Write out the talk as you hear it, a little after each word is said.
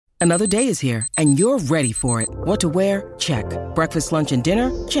Another day is here, and you're ready for it. What to wear? Check. Breakfast, lunch, and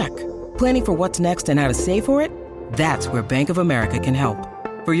dinner? Check. Planning for what's next and how to save for it? That's where Bank of America can help.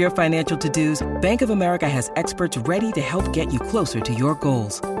 For your financial to-dos, Bank of America has experts ready to help get you closer to your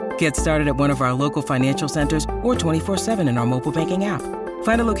goals. Get started at one of our local financial centers or 24/7 in our mobile banking app.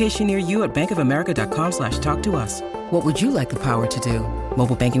 Find a location near you at bankofamerica.com/talktous. What would you like the power to do?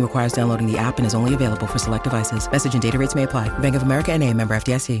 Mobile banking requires downloading the app and is only available for select devices. Message and data rates may apply. Bank of America N.A., member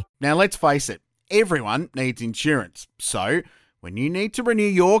FDIC. Now, let's face it, everyone needs insurance. So, when you need to renew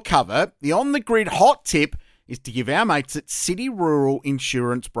your cover, the on-the-grid hot tip is to give our mates at City Rural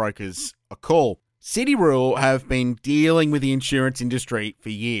Insurance Brokers a call. City Rural have been dealing with the insurance industry for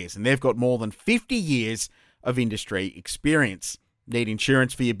years, and they've got more than 50 years of industry experience. Need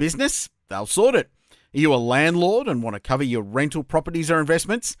insurance for your business? They'll sort it. Are you a landlord and want to cover your rental properties or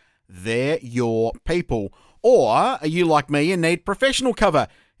investments? They're your people. Or are you like me and need professional cover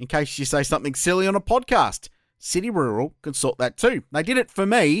in case you say something silly on a podcast? City Rural can sort that too. They did it for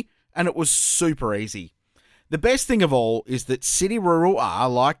me, and it was super easy. The best thing of all is that City Rural are,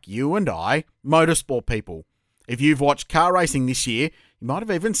 like you and I, motorsport people. If you've watched car racing this year, you might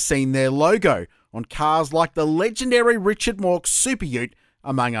have even seen their logo on cars like the legendary Richard Mork Super Ute,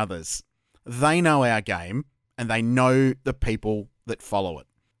 among others. They know our game, and they know the people that follow it.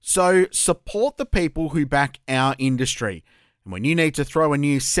 So support the people who back our industry. And when you need to throw a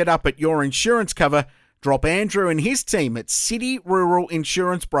new setup at your insurance cover, drop Andrew and his team at City Rural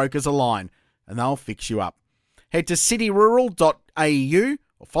Insurance Brokers a line, and they'll fix you up. Head to cityrural.au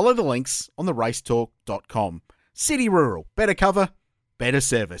or follow the links on the racetalk.com. City Rural, better cover, better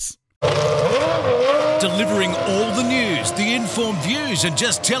service. Delivering all the news, the informed views, and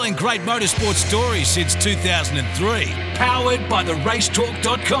just telling great motorsport stories since 2003. Powered by the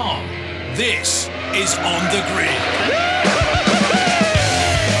racetalk.com. This is On the Grid.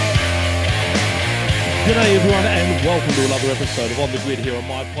 G'day everyone and welcome to another episode of On the Grid here on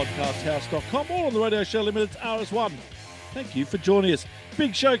mypodcasthouse.com or on the Radio Show Limited's RS1. Thank you for joining us.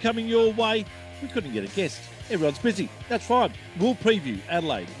 Big show coming your way. We couldn't get a guest. Everyone's busy. That's fine. We'll preview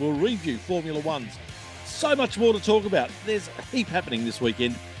Adelaide. We'll review Formula Ones. So much more to talk about. There's a heap happening this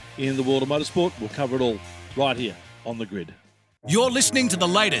weekend in the world of motorsport. We'll cover it all right here on The Grid. You're listening to the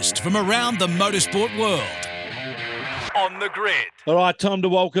latest from around the motorsport world. On The Grid. All right, time to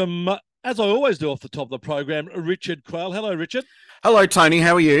welcome, as I always do off the top of the program, Richard Quayle. Hello, Richard. Hello, Tony.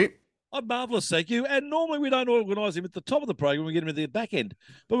 How are you? I'm marvellous, thank you. And normally we don't organise him at the top of the program. We get him at the back end.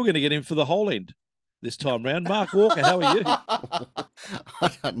 But we're going to get him for the whole end this time round. Mark Walker, how are you?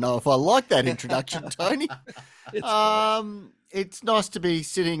 I don't know if I like that introduction, Tony. It's nice to be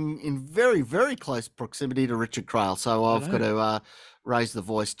sitting in very, very close proximity to Richard Quayle. So I've got to raise the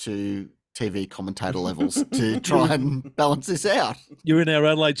voice to TV commentator levels to try and balance this out. You're in our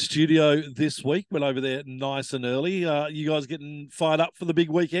Adelaide studio this week. Went over there nice and early. You guys getting fired up for the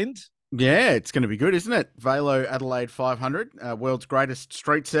big weekend? Yeah, it's going to be good, isn't it? Velo Adelaide 500, world's greatest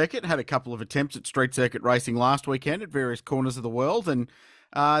street circuit. Had a couple of attempts at street circuit racing last weekend at various corners of the world, and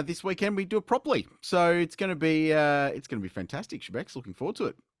this weekend we do it properly. So it's going to be fantastic. Shebex, looking forward to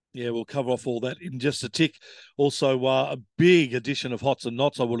it. Yeah, we'll cover off all that in just a tick. Also, a big edition of Hots and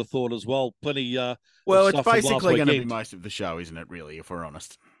Knots, I would have thought as well. Plenty. Well, it's basically going to be most of the show, isn't it? Really, if we're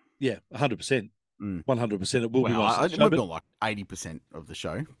honest. Yeah, 100%. 100%. It will be most of the show. show. We've got like 80% of the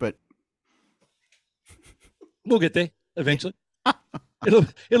show, but we'll get there eventually.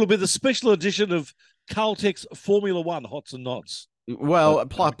 It'll be the special edition of Caltech's Formula One Hots and Knots. Well,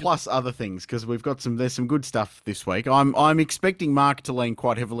 plus other things, because there's some good stuff this week. I'm expecting Mark to lean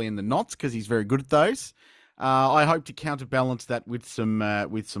quite heavily in the knots because he's very good at those. I hope to counterbalance that with some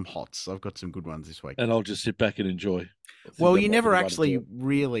hots. I've got some good ones this week, and I'll just sit back and enjoy. Well, you never actually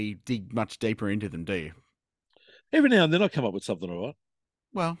really dig much deeper into them, do you? Every now and then I come up with something, all right.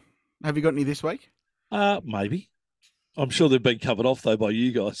 Well, have you got any this week? Maybe. I'm sure they've been covered off though by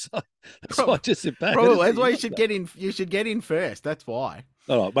you guys. That's why I just sit back. Probably. That's why you should get in. You should get in first. That's why.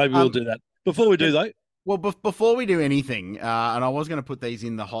 All right, maybe we'll do that. Before we do though. Well, before we do anything, and I was going to put these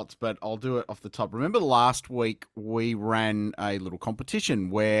in the hots, but I'll do it off the top. Remember last week we ran a little competition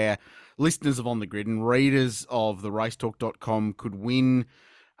where listeners of On the Grid and readers of the racetalk.com could win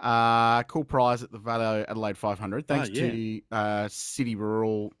a cool prize at the Velo Adelaide 500, thanks to City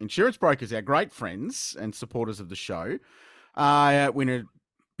Rural Insurance Brokers, our great friends and supporters of the show. Win a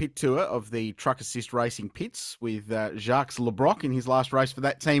pit tour of the Truck Assist Racing pits with Jacques Lebrock in his last race for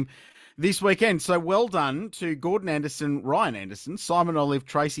that team this weekend. So well done to Gordon Anderson, Ryan Anderson, Simon Olive,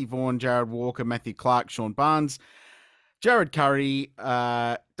 Tracy Vaughan, Jared Walker, Matthew Clark, Sean Barnes, Jared Curry,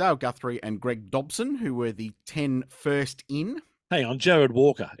 Dale Guthrie and Greg Dobson, who were the 10 first in. Hang on, Jared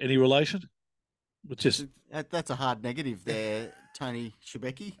Walker, any relation? That's a hard negative there, Tony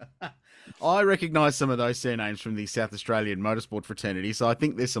Shebeki. I recognise some of those surnames from the South Australian motorsport fraternity, so I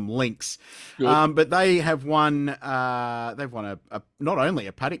think there's some links. But they have won. They've won a not only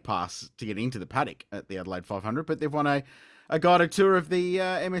a paddock pass to get into the paddock at the Adelaide 500, but they've won a guided tour of the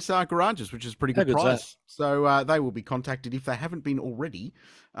MSR garages, which is a pretty good prize. So they will be contacted if they haven't been already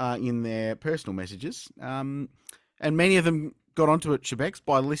in their personal messages. And many of them got onto it, Shebex,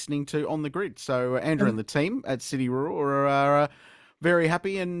 by listening to On the Grid. So Andrew and the team at City Rural are very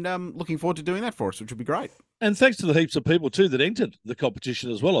happy and looking forward to doing that for us, which would be great. And thanks to the heaps of people, too, that entered the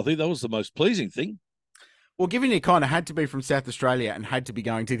competition as well. I think that was the most pleasing thing. Well, given you kind of had to be from South Australia and had to be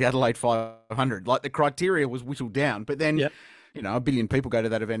going to the Adelaide 500, like the criteria was whittled down, but then, a billion people go to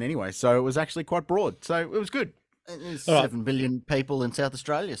that event anyway. So it was actually quite broad. So it was good. There's 7 billion people in South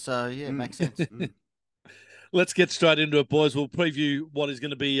Australia. So, yeah, it makes sense. Let's get straight into it, boys. We'll preview what is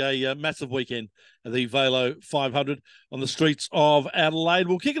going to be a massive weekend at the Velo 500 on the streets of Adelaide.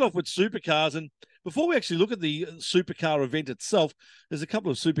 We'll kick it off with supercars. And before we actually look at the supercar event itself, there's a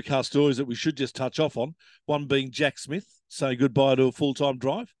couple of supercar stories that we should just touch off on. One being Jack Smith saying goodbye to a full-time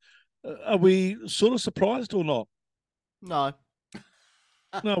drive. Are we sort of surprised or not? No.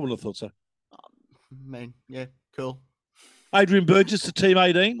 No, I wouldn't have thought so. Yeah, cool. Adrian Burgess to Team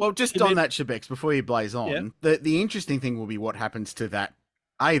 18. Well, just on that, Shebex, before you blaze on, the interesting thing will be what happens to that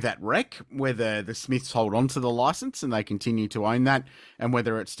wreck, whether the Smiths hold on to the license and they continue to own that, and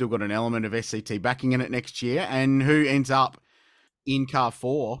whether it's still got an element of SCT backing in it next year, and who ends up in Car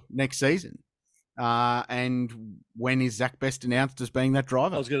 4 next season. And when is Zach Best announced as being that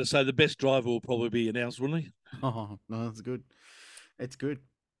driver? I was going to say the best driver will probably be announced, wouldn't he? Oh, no, that's good. It's good.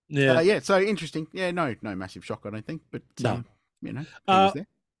 Yeah. So interesting. Yeah, no massive shock, I don't think. But, no. He was there.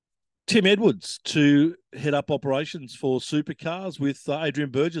 Tim Edwards to head up operations for supercars with Adrian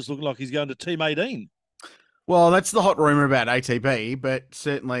Burgess looking like he's going to Team 18. Well, that's the hot rumour about ATB, but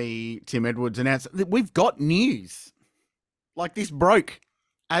certainly Tim Edwards announced that we've got news. Like, this broke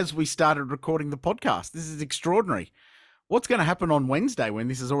as we started recording the podcast. This is extraordinary. What's going to happen on Wednesday when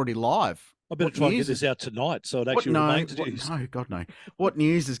this is already live? I better try and get this out tonight so it actually remains news. No, God, no. What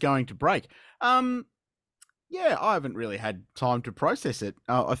news is going to break? Yeah, I haven't really had time to process it.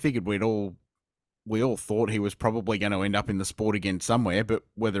 I figured we all thought he was probably going to end up in the sport again somewhere, but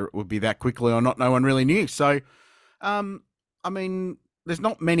whether it would be that quickly or not, no one really knew. So, I mean, there's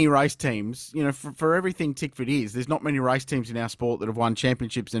not many race teams, for everything Tickford is, there's not many race teams in our sport that have won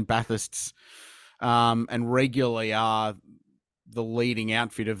championships and Bathursts, and regularly are the leading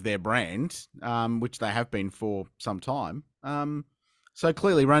outfit of their brand, which they have been for some time. So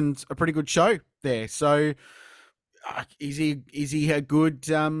clearly runs a pretty good show there. So is he a good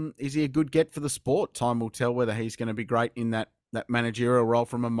get for the sport? Time will tell whether he's going to be great in that managerial role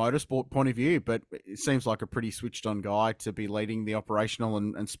from a motorsport point of view, but it seems like a pretty switched on guy to be leading the operational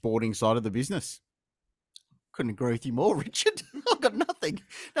and sporting side of the business. Couldn't agree with you more, Richard. I've got nothing.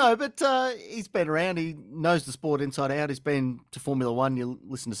 No, but he's been around. He knows the sport inside out. He's been to Formula One. You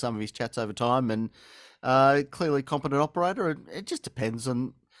listen to some of his chats over time, and clearly competent operator. It just depends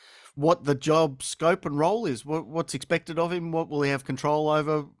on what the job scope and role is. What's expected of him? What will he have control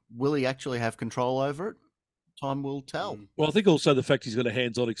over? Will he actually have control over it? Time will tell. Well, I think also the fact he's got a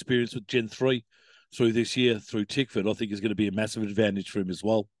hands-on experience with Gen 3 through this year, through Tickford, I think is going to be a massive advantage for him as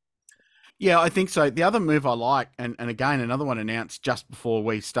well. Yeah, I think so. The other move I like, and again, another one announced just before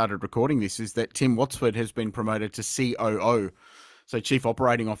we started recording this, is that Tim Watsford has been promoted to COO, so Chief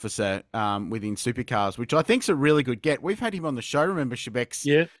Operating Officer within Supercars, which I think is a really good get. We've had him on the show, remember, Shebex,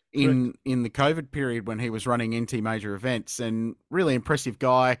 in the COVID period when he was running NT major events, and really impressive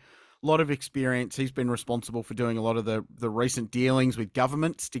guy, a lot of experience. He's been responsible for doing a lot of the recent dealings with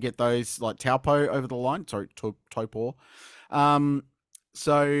governments to get those, like Taupo, over the line. Sorry, Topor.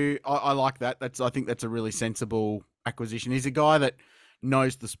 So I like that. I think that's a really sensible acquisition. He's a guy that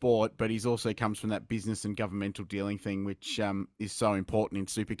knows the sport, but he's also comes from that business and governmental dealing thing, which is so important in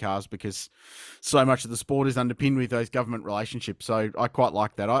supercars because so much of the sport is underpinned with those government relationships. So I quite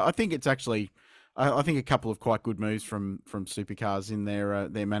like that. I think it's actually, I think a couple of quite good moves from supercars in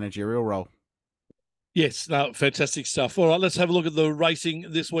their managerial role. Yes, no, fantastic stuff. All right, let's have a look at the racing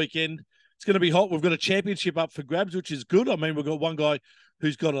this weekend. It's going to be hot. We've got a championship up for grabs, which is good. I mean, we've got one guy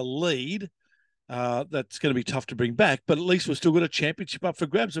who's got a lead. That's going to be tough to bring back, but at least we've still got a championship up for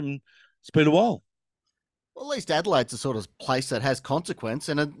grabs, and it's been a while. Well, at least Adelaide's a sort of place that has consequence,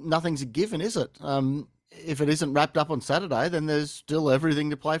 and nothing's a given, is it? If it isn't wrapped up on Saturday, then there's still everything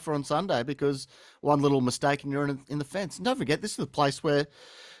to play for on Sunday because one little mistake and you're in the fence. And don't forget, this is the place where,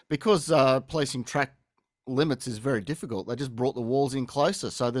 because policing track limits is very difficult. They just brought the walls in closer,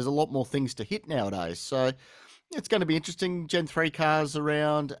 so there's a lot more things to hit nowadays. So it's going to be interesting. Gen 3 cars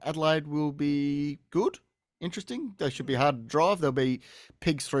around Adelaide will be good, interesting. They should be hard to drive. There'll be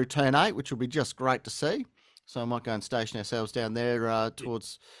pigs through turn 8, which will be just great to see. So I might go and station ourselves down there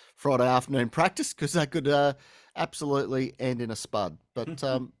towards Friday afternoon practice, because that could absolutely end in a spud. But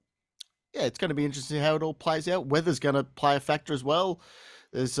yeah, it's going to be interesting how it all plays out. Weather's going to play a factor as well.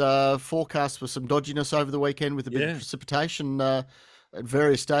 There's forecasts for some dodginess over the weekend with a bit of precipitation at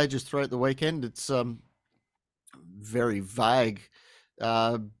various stages throughout the weekend. It's very vague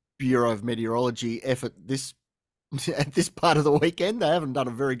Bureau of Meteorology effort at this part of the weekend. They haven't done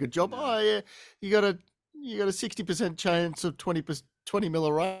a very good job. Oh yeah, you got a 60% chance of 20 mil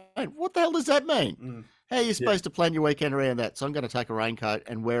of rain. What the hell does that mean? How are you supposed to plan your weekend around that? So I'm going to take a raincoat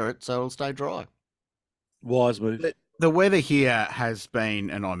and wear it so it'll stay dry. Wise move. The weather here has been,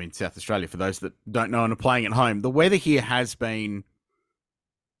 and I'm in South Australia for those that don't know and are playing at home, the weather here has been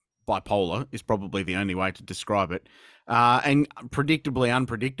bipolar is probably the only way to describe it, and predictably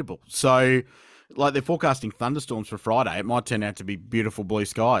unpredictable. So, like, they're forecasting thunderstorms for Friday. It might turn out to be beautiful blue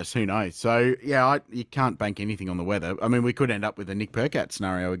skies. Who knows? So, yeah, you can't bank anything on the weather. I mean, we could end up with a Nick Percat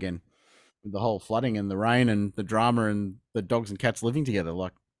scenario again, with the whole flooding and the rain and the drama and the dogs and cats living together.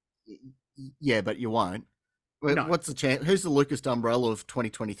 Like, yeah, but you won't. No. What's the chance? Who's the Lucas Dumbrell of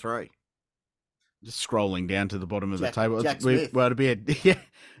 2023? Just scrolling down to the bottom of the table. Jack Smith. Well, it'd be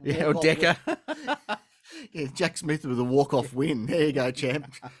or Decker. Yeah, Jack Smith with a walk-off win. There you go,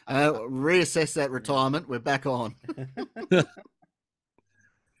 champ. Reassess that retirement. We're back on.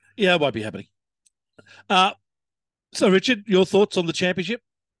 Yeah, it won't be happening. So, Richard, your thoughts on the championship?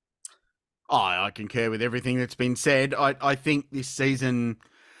 I concur with everything that's been said. I think this season,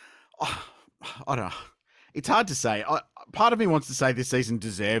 I don't know. It's hard to say. Part of me wants to say this season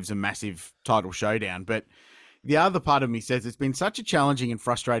deserves a massive title showdown, but the other part of me says it's been such a challenging and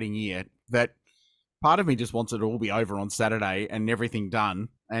frustrating year that part of me just wants it to all be over on Saturday and everything done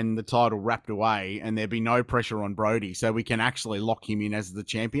and the title wrapped away and there be no pressure on Brodie so we can actually lock him in as the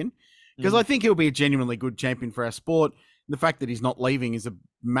champion. Because I think he'll be a genuinely good champion for our sport. The fact that he's not leaving is a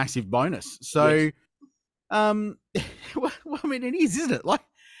massive bonus. So, well, I mean, it is, isn't it? Like,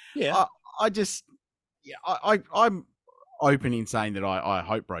 yeah, I'm open in saying that I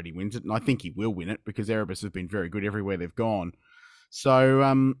hope Brodie wins it, and I think he will win it because Erebus has been very good everywhere they've gone.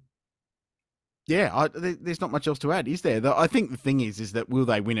 So, there's not much else to add, is there? I think the thing is that will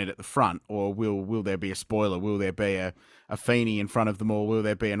they win it at the front, or will there be a spoiler? Will there be a Feeney in front of them, or will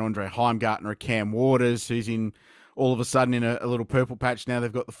there be an Andre Heimgartner, a Cam Waters, who's in all of a sudden in a little purple patch now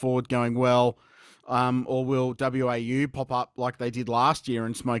they've got the Ford going well? Or will WAU pop up like they did last year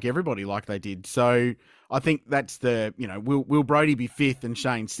and smoke everybody like they did? So I think that's will Brodie be 5th and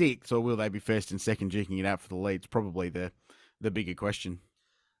Shane 6th, or will they be 1st and 2nd duking it out for the leads? Probably the bigger question.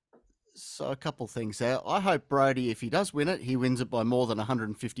 So a couple of things there. I hope Brodie, if he does win it, he wins it by more than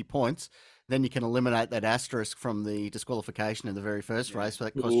 150 points. Then you can eliminate that asterisk from the disqualification in the very first race. So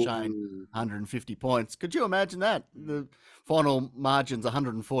that cost Shane 150 points. Could you imagine that? The final margin's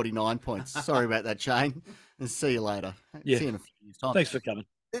 149 points. Sorry about that, Shane. And see you later. Yeah. See you in a few years' time. Thanks for coming.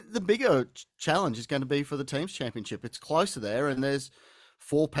 The bigger challenge is going to be for the teams championship. It's closer there, and there's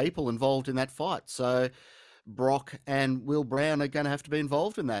 4 people involved in that fight. So Brock and Will Brown are going to have to be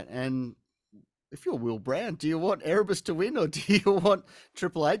involved in that. And if you're Will Brown, do you want Erebus to win, or do you want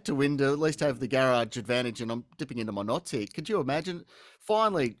Triple Eight to win to at least have the garage advantage? And I'm dipping into my knots here. Could you imagine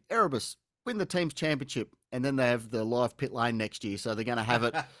finally Erebus win the team's championship, and then they have the live pit lane next year? So they're going to have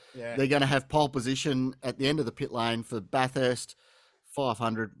it. They're going to have pole position at the end of the pit lane for Bathurst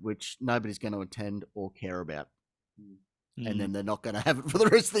 500, which nobody's going to attend or care about. And then they're not going to have it for the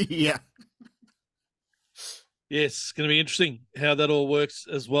rest of the year. Yes, it's going to be interesting how that all works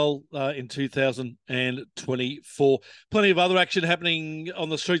as well in 2024. Plenty of other action happening on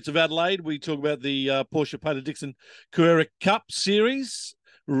the streets of Adelaide. We talk about the Porsche Pater Dixon Carrera Cup Series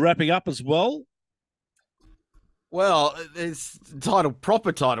wrapping up as well. Well, there's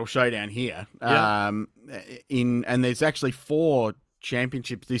proper title showdown here. Yeah. And there's actually 4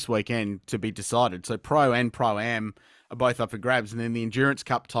 championships this weekend to be decided. So Pro and Pro-Am are both up for grabs, and then the Endurance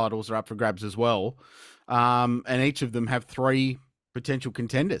Cup titles are up for grabs as well. And each of them have 3 potential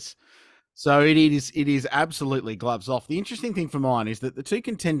contenders. So it is absolutely gloves off. The interesting thing for mine is that the 2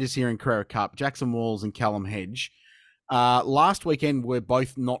 contenders here in Carrera Cup, Jackson Walls and Callum Hedge, last weekend were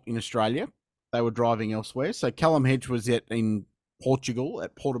both not in Australia. They were driving elsewhere. So Callum Hedge was in Portugal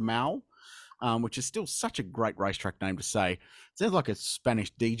at Portimao, which is still such a great racetrack name to say. It sounds like a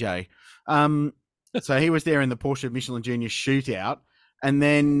Spanish DJ. So he was there in the Porsche Michelin Junior Shootout. And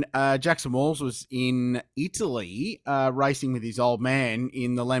then Jackson Walls was in Italy racing with his old man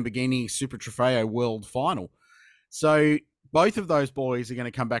in the Lamborghini Super Trofeo World Final. So both of those boys are going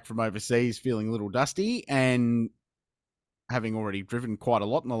to come back from overseas feeling a little dusty and having already driven quite a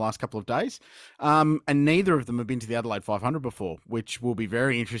lot in the last couple of days. And neither of them have been to the Adelaide 500 before, which will be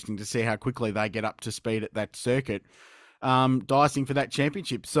very interesting to see how quickly they get up to speed at that circuit, dicing for that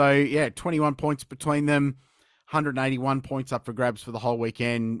championship. So, yeah, 21 points between them, 181 points up for grabs for the whole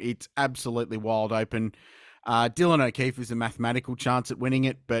weekend. It's absolutely wide open. Dylan O'Keefe is a mathematical chance at winning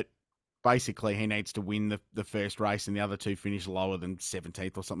it, but basically he needs to win the first race and the other two finish lower than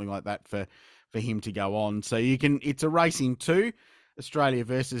 17th or something like that for him to go on. So it's a racing two, Australia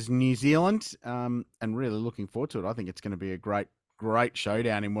versus New Zealand, and really looking forward to it. I think it's going to be a great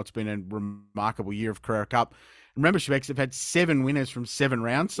showdown in what's been a remarkable year of Carrera Cup. Remember, Schwex have had 7 winners from 7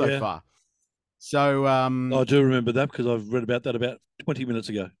 rounds so far. So I do remember that because I've read about that about 20 minutes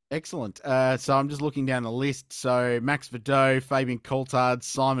ago. Excellent. So I'm just looking down the list. So Max Vidot, Fabian Coulthard,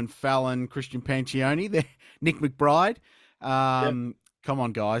 Simon Fallon, Christian Pancioni, Nick McBride. Come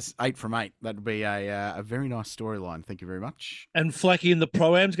on, guys. 8 from 8. That would be a very nice storyline. Thank you very much. And Flacky in the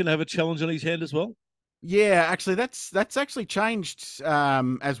Pro-Am's going to have a challenge on his hand as well? Yeah, actually, that's actually changed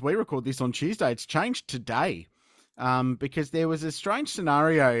as we record this on Tuesday. It's changed today because there was a strange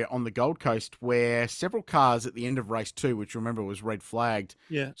scenario on the Gold Coast where several cars at the end of race 2, which remember was red flagged,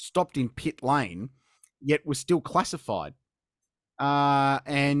 stopped in pit lane, yet was still classified.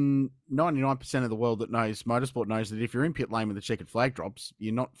 And 99% of the world that knows motorsport knows that if you're in pit lane with the checkered flag drops,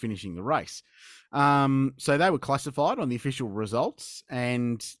 you're not finishing the race. So they were classified on the official results,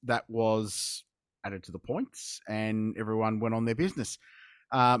 and that was added to the points, and everyone went on their business.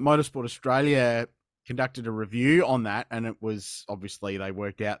 Motorsport Australia conducted a review on that, and it was obviously they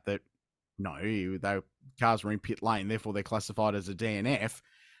worked out that cars were in pit lane, therefore they're classified as a DNF.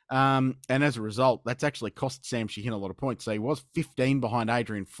 And as a result, that's actually cost Sam Sheehan a lot of points. So he was 15 behind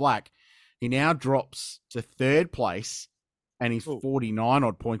Adrian Flack. He now drops to 3rd place, and he's 49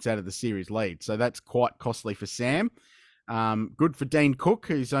 odd points out of the series lead. So that's quite costly for Sam. Good for Dean Cook,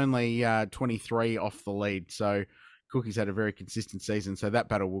 who's only 23 off the lead. So Cookie's had a very consistent season. So that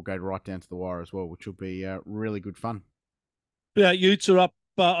battle will go right down to the wire as well, which will be really good fun. Yeah, Utes are up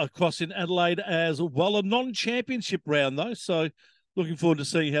across in Adelaide as well. A non-championship round, though. So looking forward to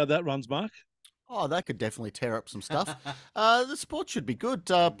seeing how that runs, Mark. Oh, that could definitely tear up some stuff. The sport should be good.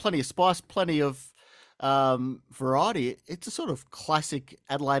 Plenty of spice, plenty of variety. It's a sort of classic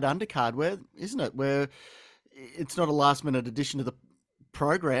Adelaide undercard, isn't it? Where it's not a last-minute addition to the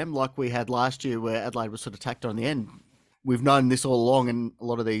program like we had last year where Adelaide was sort of tacked on the end. We've known this all along, and a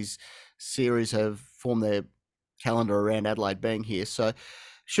lot of these series have formed their calendar around Adelaide being here. So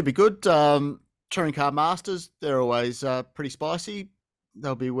should be good. Touring Car Masters, they're always pretty spicy.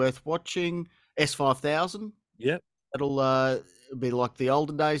 They'll be worth watching. S5000. Yep. That'll be like the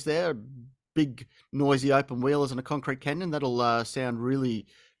olden days there. Big, noisy open wheelers and a concrete canyon. That'll sound really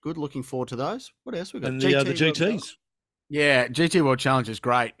good. Looking forward to those. What else we got? And the GTs. Yeah, GT World Challenge is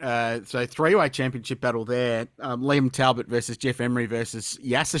great. So 3-way championship battle there. Liam Talbot versus Jeff Emery versus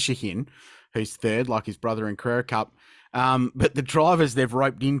Yasser Shahin, who's 3rd, like his brother in Carrera Cup. But the drivers they've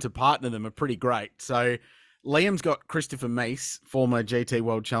roped in to partner them are pretty great. So Liam's got Christopher Meese, former GT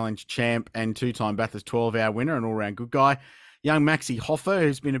World Challenge champ and 2-time Bathurst 12-hour winner, an all-round good guy. Young Maxi Hoffer,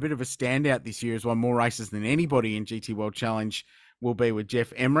 who's been a bit of a standout this year, has won more races than anybody in GT World Challenge, will be with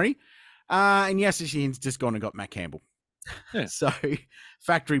Jeff Emery. And Yasser Shahin's just gone and got Matt Campbell. Yeah. So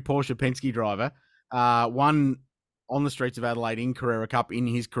factory Porsche Penske driver, won on the streets of Adelaide in Carrera Cup in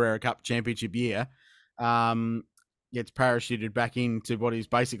his Carrera Cup championship year. Gets parachuted back into what is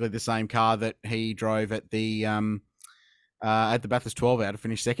basically the same car that he drove at the Bathurst 12-hour to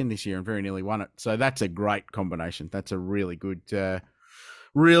finish 2nd this year and very nearly won it. So that's a great combination. That's a really good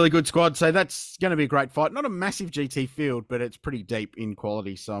squad. So that's going to be a great fight. Not a massive GT field, but it's pretty deep in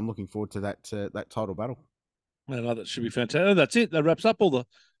quality. So I'm looking forward to that title battle. No, that should be fantastic. That's it. That wraps up all the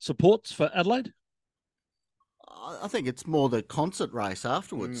supports for Adelaide. I think it's more the concert race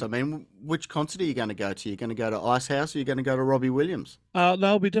afterwards. I mean, which concert are you going to go to? You're going to go to Icehouse or you're going to go to Robbie Williams? No,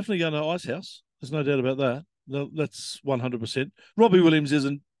 we'll be definitely going to Icehouse. There's no doubt about that. No, that's 100%. Robbie Williams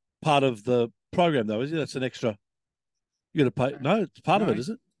isn't part of the program, though, is he? That's an extra. You got to pay. No, it's part of it, is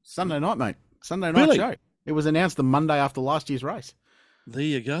it? Sunday night, mate. Sunday night show. It was announced the Monday after last year's race. There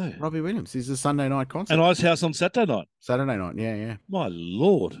you go. Robbie Williams is a Sunday night concert. And Icehouse on Saturday night. Saturday night, yeah. My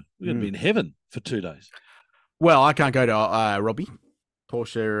Lord, we're going to be in heaven for 2 days. Well, I can't go to Robbie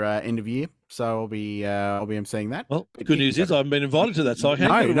Porsche end of year, so I'll be emceeing that. Well, good news is I haven't been invited to that, so I can't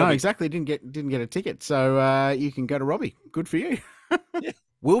go to Robbie. Exactly. Didn't get a ticket, so you can go to Robbie. Good for you.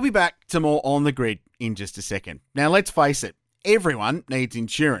 We'll be back to more On the Grid in just a second. Now, let's face it, everyone needs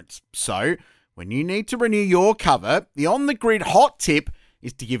insurance. So, when you need to renew your cover, the On the Grid hot tip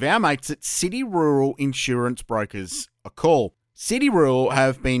is to give our mates at City Rural Insurance Brokers a call. City Rural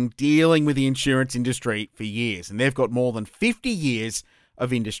have been dealing with the insurance industry for years, and they've got more than 50 years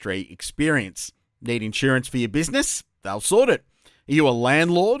of industry experience. Need insurance for your business? They'll sort it. Are you a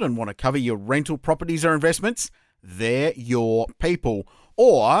landlord and want to cover your rental properties or investments? They're your people.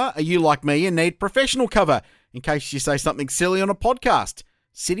 Or are you like me and need professional cover in case you say something silly on a podcast?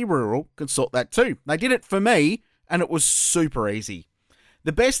 City Rural can sort that too. They did it for me, and it was super easy.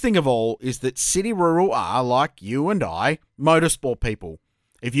 The best thing of all is that City Rural are, like you and I, motorsport people.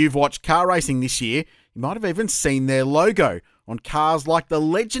 If you've watched car racing this year, you might have even seen their logo on cars like the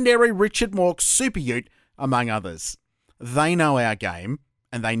legendary Richard Mork's Super Ute, among others. They know our game,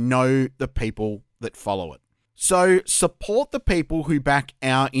 and they know the people that follow it. So support the people who back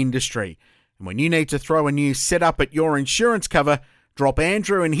our industry. And when you need to throw a new setup at your insurance cover, drop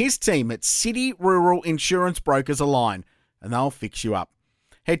Andrew and his team at City Rural Insurance Brokers a line, and they'll fix you up.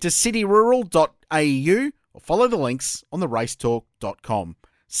 Head to cityrural.au or follow the links on theracetalk.com.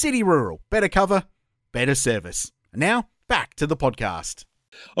 City Rural, better cover, better service. And now, back to the podcast.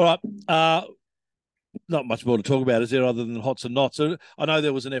 All right. Not much more to talk about, is there, other than hots and knots? So I know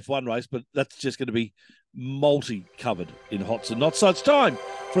there was an F1 race, but that's just going to be multi-covered in hots and knots. So it's time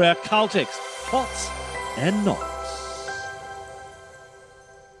for our Caltex Hots and Knots.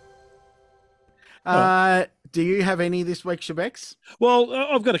 Do you have any this week, Shebex? Well,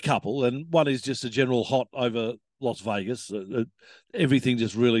 I've got a couple, and one is just a general hot over Las Vegas. Everything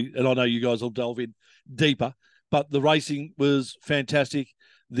just really, and I know you guys will delve in deeper, but the racing was fantastic.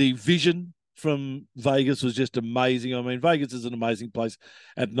 The vision from Vegas was just amazing. I mean, Vegas is an amazing place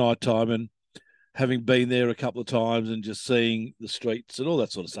at night time, and having been there a couple of times and just seeing the streets and all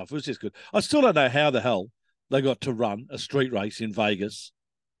that sort of stuff, it was just good. I still don't know how the hell they got to run a street race in Vegas,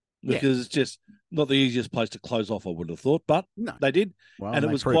 because it's just not the easiest place to close off, I would have thought, but No. they did, Well, and it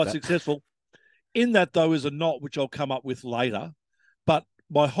they was proved quite that. successful. In that, though, is a knot which I'll come up with later, but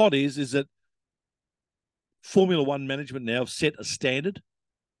my hot is that Formula One management now have set a standard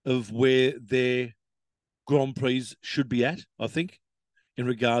of where their Grand Prix should be at, I think, in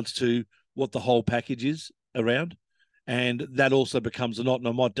regards to what the whole package is around, and that also becomes a knot, and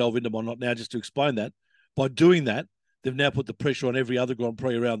I might delve into my knot now just to explain that. By doing that, they've now put the pressure on every other Grand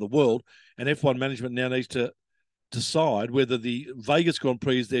Prix around the world, and F1 management now needs to decide whether the Vegas Grand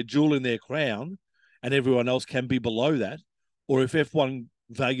Prix is their jewel in their crown and everyone else can be below that, or if F1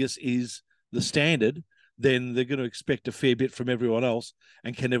 Vegas is the standard, then they're going to expect a fair bit from everyone else,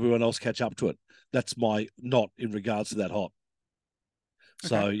 and can everyone else catch up to it? That's my knot in regards to that hot.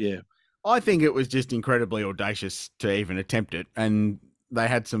 So, yeah. I think it was just incredibly audacious to even attempt it, and they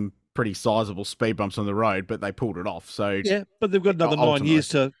had some pretty sizable speed bumps on the road, but they pulled it off. So Yeah, but they've got another 9 years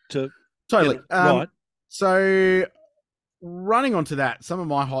to totally get it right. So running onto that, some of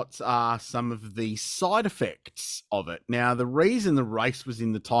my hots are some of the side effects of it. Now, the reason the race was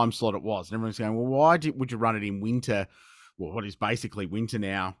in the time slot it was, and everyone's going, well, why would you run it in winter? Well, what is basically winter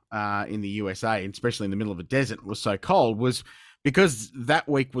now in the USA, and especially in the middle of a desert, it was so cold, was because that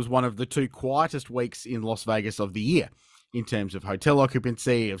week was one of the two quietest weeks in Las Vegas of the year in terms of hotel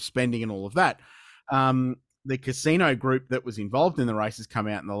occupancy, of spending and all of that. The casino group that was involved in the race has come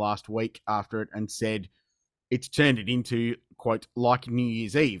out in the last week after it and said it's turned it into, quote, like New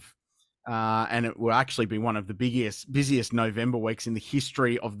Year's Eve. And it will actually be one of the busiest November weeks in the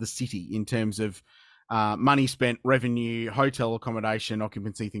history of the city in terms of money spent, revenue, hotel accommodation,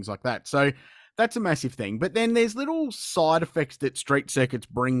 occupancy, things like that. So that's a massive thing. But then there's little side effects that street circuits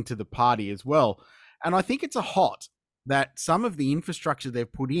bring to the party as well. And I think it's a hot that some of the infrastructure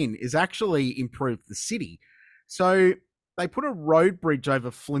they've put in is actually improved the city. So they put a road bridge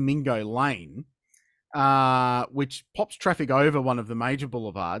over Flamingo Lane, which pops traffic over one of the major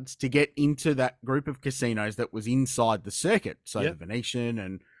boulevards to get into that group of casinos that was inside the circuit. So the Venetian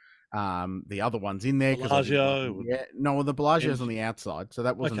and the other ones in there. Bellagio. The Bellagio's on the outside, so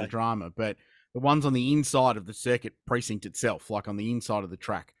that wasn't a drama. But the ones on the inside of the circuit precinct itself, like on the inside of the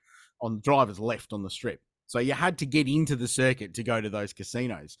track, on the driver's left on the strip. So you had to get into the circuit to go to those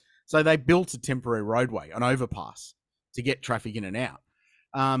casinos. So they built a temporary roadway, an overpass, to get traffic in and out.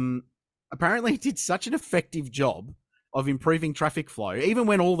 Apparently it did such an effective job of improving traffic flow, even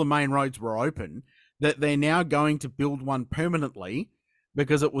when all the main roads were open, that they're now going to build one permanently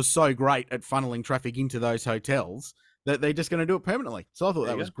because it was so great at funneling traffic into those hotels that they're just going to do it permanently. So I thought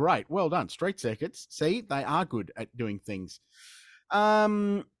that was great. Well done. Street circuits, see, they are good at doing things.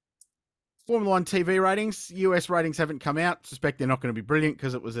 Formula One TV ratings. US ratings haven't come out. Suspect they're not going to be brilliant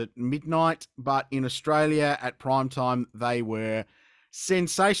because it was at midnight. But in Australia at prime time, they were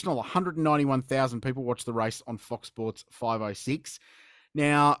sensational. 191,000 people watched the race on Fox Sports 506.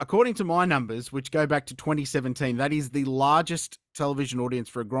 Now, according to my numbers, which go back to 2017, that is the largest television audience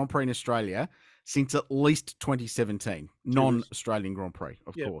for a Grand Prix in Australia since at least 2017. Non-Australian Grand Prix,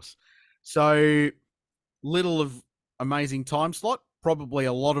 of course. So little of amazing time slot. Probably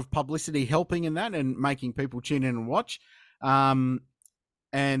a lot of publicity helping in that and making people tune in and watch. And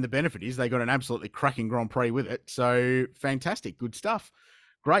the benefit is they got an absolutely cracking Grand Prix with it. So fantastic. Good stuff.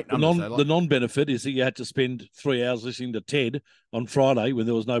 Great numbers. The non-benefit is that you had to spend 3 hours listening to Ted on Friday when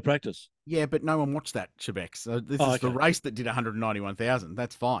there was no practice. Yeah, but no one watched that, Shebex. So this is the race that did 191,000.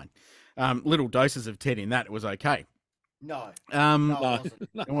 That's fine. Little doses of Ted in that, it was okay. No. No.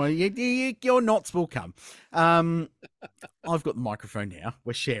 Well, your knots will come. I've got the microphone now.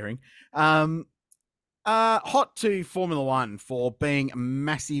 We're sharing. Hot to Formula One for being a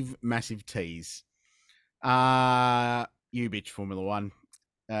massive, massive tease. You bitch, Formula One.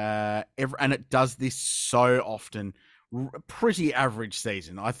 And it does this so often. Pretty average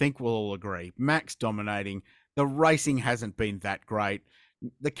season. I think we'll all agree. Max dominating. The racing hasn't been that great.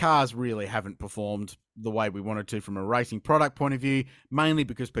 The cars really haven't performed the way we wanted to from a racing product point of view, mainly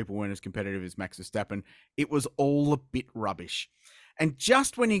because people weren't as competitive as Max Verstappen. It was all a bit rubbish. And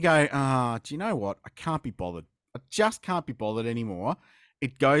just when you go, do you know what? I can't be bothered. I just can't be bothered anymore.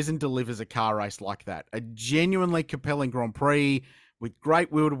 It goes and delivers a car race like that. A genuinely compelling Grand Prix with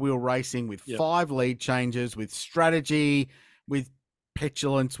great wheel-to-wheel racing, with 5 lead changes, with strategy, with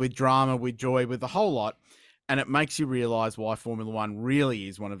petulance, with drama, with joy, with the whole lot. And it makes you realise why Formula One really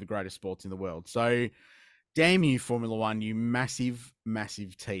is one of the greatest sports in the world. So, damn you, Formula One, you massive,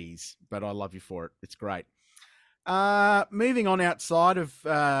 massive tease. But I love you for it. It's great. Moving on outside of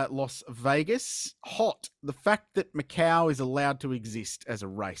Las Vegas. Hot. The fact that Macau is allowed to exist as a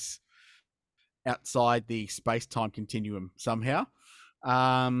race outside the space-time continuum somehow.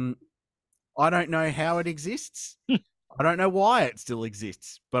 I don't know how it exists. I don't know why it still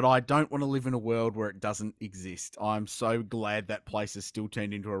exists, but I don't want to live in a world where it doesn't exist. I'm so glad that place is still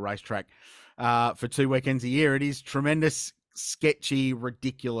turned into a racetrack for 2 weekends a year. It is tremendous, sketchy,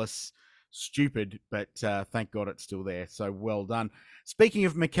 ridiculous, stupid, but thank God it's still there. So well done. Speaking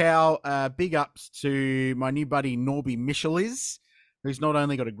of Macau, big ups to my new buddy Norby Micheliz, who's not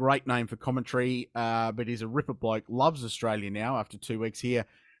only got a great name for commentary, but is a ripper bloke, loves Australia now after 2 weeks here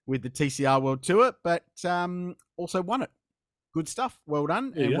with the TCR World Tour, but also won it. Good stuff. Well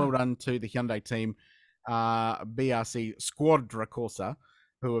done. And well done to the Hyundai team, BRC Squadra Corsa,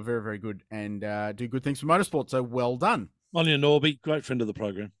 who are very, very good and do good things for motorsport. So well done. On your Norby, great friend of the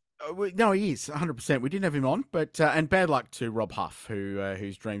program. No, he is 100%. We didn't have him on, but and bad luck to Rob Huff,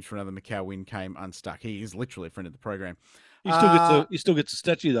 whose dreams for another Macau win came unstuck. He is literally a friend of the program. He still gets a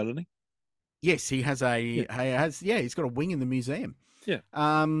statue, though, doesn't he? Yes, he has he's got a wing in the museum. Yeah.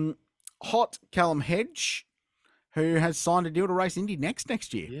 Hot Callum Hedge, who has signed a deal to race Indy next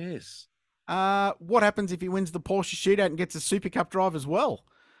year. Yes. What happens if he wins the Porsche Shootout and gets a Super Cup drive as well?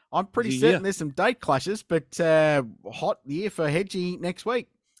 I'm pretty certain there's some date clashes, but hot year for Hedgie next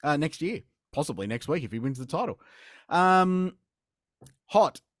year, possibly next week if he wins the title.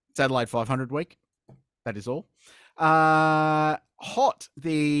 Hot, it's Adelaide 500 week. That is all. Hot,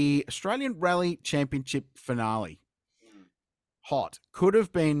 the Australian Rally Championship finale. Hot. Could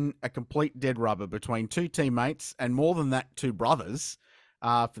have been a complete dead rubber between 2 teammates and more than that, 2 brothers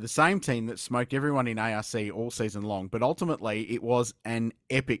for the same team that smoked everyone in ARC all season long. But ultimately, it was an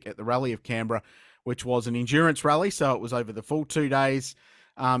epic at the Rally of Canberra, which was an endurance rally. So it was over the full 2 days.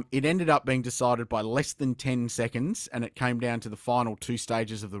 It ended up being decided by less than 10 seconds, and it came down to the final 2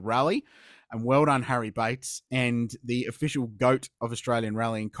 stages of the rally. And well done, Harry Bates, and the official GOAT of Australian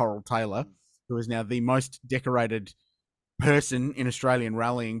rallying, Coral Taylor, who is now the most decorated person in Australian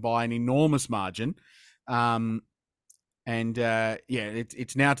rallying by an enormous margin. It's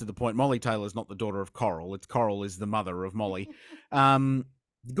now to the point. Molly Taylor's not the daughter of Coral. Coral is the mother of Molly.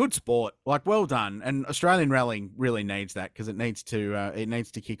 Good sport, well done. And Australian rallying really needs that because it needs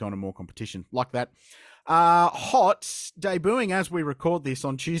to kick on a more competition like that. Hot, debuting as we record this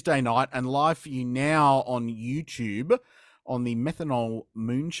on Tuesday night and live for you now on YouTube, on the Methanol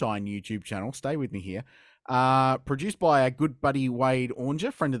Moonshine YouTube channel. Stay with me here. Produced by our good buddy Wade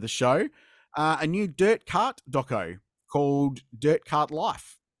Oranger, friend of the show. A new dirt kart doco called Dirt Kart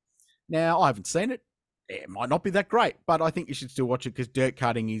Life. Now, I haven't seen it. It might not be that great, but I think you should still watch it because dirt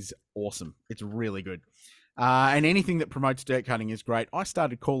karting is awesome. It's really good. And anything that promotes dirt karting is great. I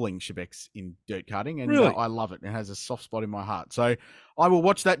started calling Shebex in dirt karting, and Really? I love it. It has a soft spot in my heart. So I will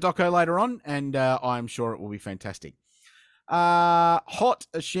watch that doco later on, and I'm sure it will be fantastic. Hot,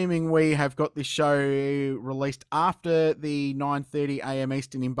 assuming we have got this show released after the 9:30 a.m.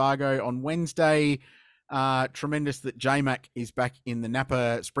 Eastern embargo on Wednesday. Tremendous that J-Mac is back in the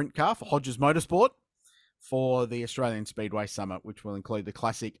Napa sprint car for Hodges Motorsport for the Australian Speedway Summit, which will include the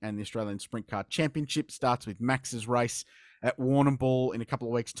Classic and the Australian Sprint Car Championship. Starts with Max's race at Warrnambool in a couple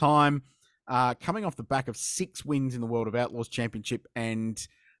of weeks' time. Coming off the back of 6 wins in the World of Outlaws Championship and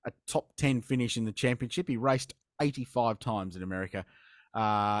a top 10 finish in the championship. He raced 85 times in America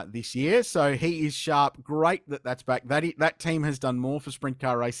this year, so he is sharp. Great that that's back. That team has done more for sprint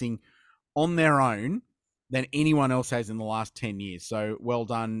car racing on their own than anyone else has in the last 10 years. So well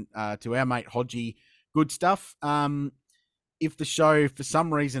done to our mate Hodgie. Good stuff. If the show, for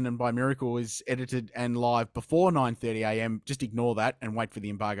some reason and by miracle, is edited and live before 9:30 a.m., just ignore that and wait for the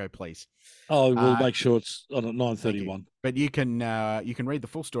embargo, please. Oh, we'll make sure it's on at 9:31. But you can read the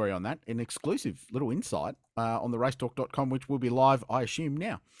full story on that, an exclusive little insight on the racetalk.com, which will be live, I assume,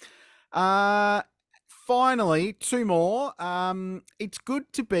 now. Finally, 2 more. It's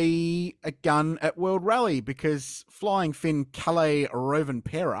good to be a gun at World Rally because Flying Finn Kalle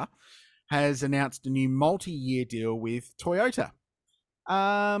Rovanperä has announced a new multi-year deal with Toyota.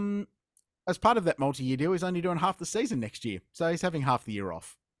 As part of that multi-year deal, he's only doing half the season next year. So he's having half the year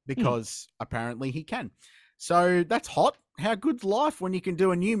off because apparently he can. So that's hot. How good's life when you can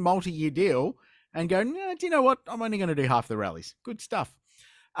do a new multi-year deal and go, no, do you know what? I'm only going to do half the rallies. Good stuff.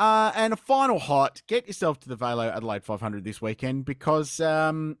 And a final hot, get yourself to the Velo Adelaide 500 this weekend because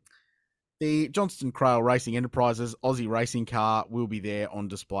the Johnston Crail Racing Enterprises Aussie racing car will be there on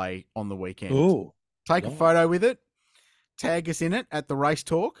display on the weekend. Ooh, Take a photo with it, tag us in it at the Race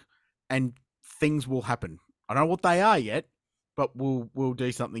Talk, and things will happen. I don't know what they are yet, but we'll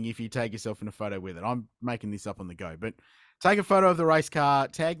do something if you tag yourself in a photo with it. I'm making this up on the go, but take a photo of the race car,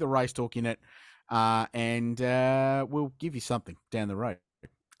 tag the Race Talk in it, and we'll give you something down the road.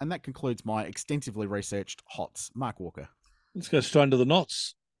 And that concludes my extensively researched hots. Mark Walker. Let's go straight into the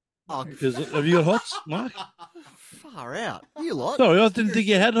knots. Oh, Have you got hots, Mark? far out. You lot. Sorry, I didn't think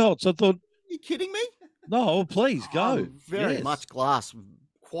you had hots. I thought, You kidding me? no, well, please go. I'm very Yes. much glass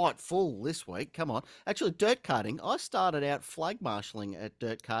quite full this week. Come on. Actually, dirt karting. I started out flag marshalling at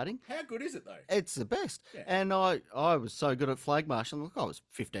dirt karting. How good is it, though? It's the best. Yeah. And I was so good at flag marshalling. Look, I was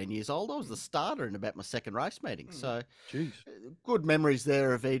 15 years old. I was the starter in about my second race meeting. So Jeez. good memories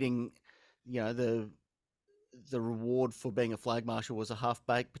there of eating, the reward for being a flag marshal was a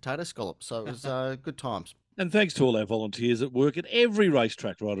half-baked potato scallop. So it was good times. And thanks to all our volunteers that work at every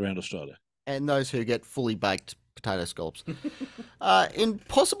racetrack right around Australia. And those who get fully baked potato scallops. In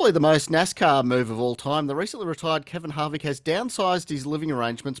possibly the most NASCAR move of all time, the recently retired Kevin Harvick has downsized his living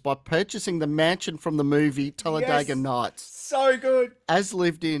arrangements by purchasing the mansion from the movie Talladega Yes. Nights, So good. as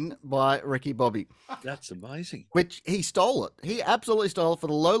lived in by Ricky Bobby, That's amazing. which he stole it. He absolutely stole it for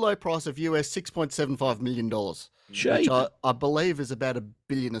the low price of US $6.75 million, Cheap. which I believe is about $1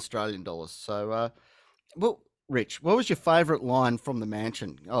 billion Australian dollars. So, well, Rich, what was your favourite line from the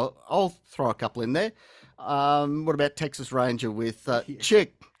mansion? I'll throw a couple in there. What about Texas Ranger with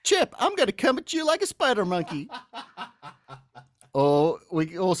Chip, I'm going to come at you like a spider monkey. Or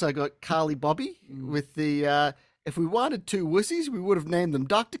we also got Carly Bobby with the, if we wanted 2 wussies, we would have named them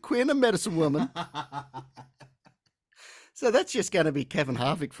Dr. Quinn and Medicine Woman. So that's just going to be Kevin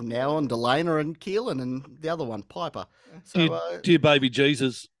Harvick from now on, Delana and Keelan, and the other one, Piper. So, Dear baby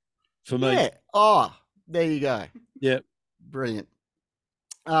Jesus, for me. yeah. Oh, there you go. Yeah. Brilliant.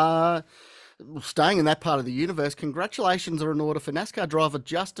 Staying in that part of the universe, congratulations are in order for NASCAR driver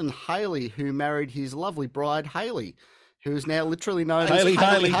Justin Haley, who married his lovely bride, Haley, who is now literally known as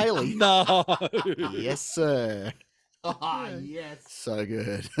Haley. No. Yes, sir. Oh, yes. So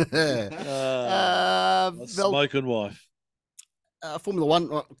good. A smoking wife. Formula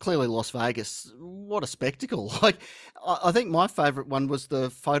One, clearly Las Vegas. What a spectacle. Like, I think my favourite one was the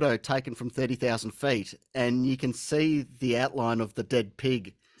photo taken from 30,000 feet, and you can see the outline of the dead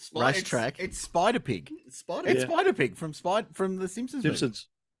pig racetrack. It's Spider Pig. It's Spider. It's Yeah. Spider Pig from the Simpsons. movie. Simpsons.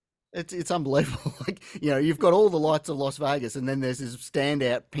 It's unbelievable. Like, you've got all the lights of Las Vegas, and then there's this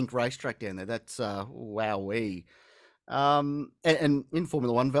standout pink racetrack down there. That's wowee. And in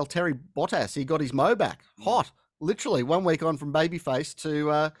Formula One, Valtteri Bottas, he got his mo back. Hot. Literally 1 week on from babyface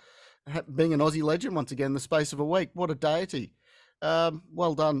to being an Aussie legend once again in the space of a week. What a deity.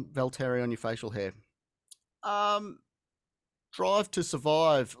 Well done, Valtteri, on your facial hair. Drive to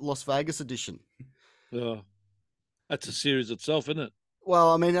Survive Las Vegas edition. Oh, that's a series itself, isn't it?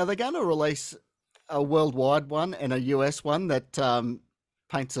 Well, I mean, are they going to release a worldwide one and a US one that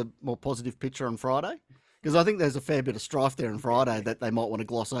paints a more positive picture on Friday? Because I think there's a fair bit of strife there on Friday that they might want to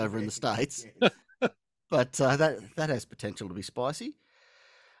gloss over in the States. But that has potential to be spicy.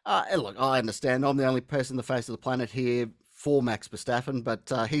 And look, I understand I'm the only person on the face of the planet here for Max Verstappen, but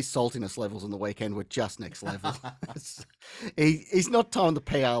his saltiness levels on the weekend were just next level. He's not towing the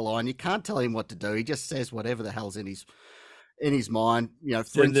PR line. You can't tell him what to do. He just says whatever the hell's in his mind. You know,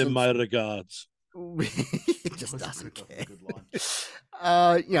 Send them my regards. He just doesn't care.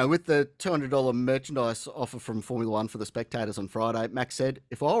 You know, with the $200 merchandise offer from Formula One for the spectators on Friday, Max said,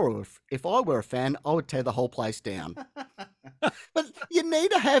 "If I were a fan, I would tear the whole place down." But you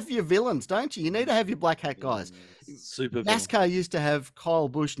need to have your villains, don't you? You need to have your black hat guys. Super. NASCAR used to have Kyle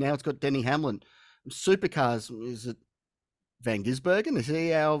Busch. Now it's got Denny Hamlin. Supercars, is it Van Gisbergen? Is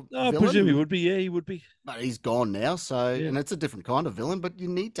he our I villain? presume he would be. Yeah, he would be. But he's gone now, so and it's a different kind of villain. But you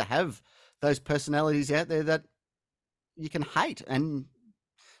need to have those personalities out there that you can hate and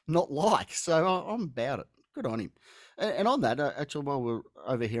not like. So I'm about it. Good on him. And on that, actually, while we're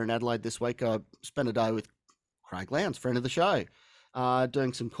over here in Adelaide this week, I spent a day with Craig Lowndes, friend of the show,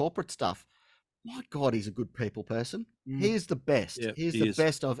 doing some corporate stuff. My God, he's a good people person. He is the best. Yeah, He is the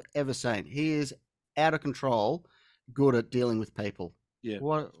best I've ever seen. He is out of control, good at dealing with people. Yeah.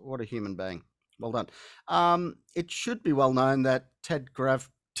 What a human being. Well done. It should be well known that Ted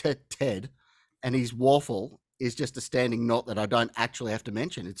and his waffle is just a standing knot that I don't actually have to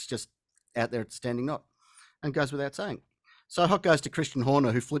mention. It's just out there at the standing knot and goes without saying. So hot goes to Christian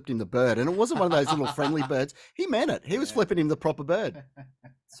Horner, who flipped him the bird. And it wasn't one of those little friendly birds. He meant it. He was flipping him the proper bird.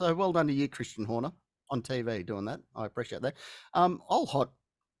 So well done to you, Christian Horner, on TV doing that. I appreciate that. I'll hot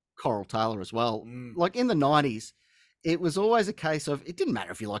Coral Taylor as well. Like in the 90s, it was always a case of, it didn't matter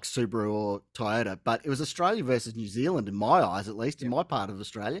if you like Subaru or Toyota, but it was Australia versus New Zealand, in my eyes, at least, in my part of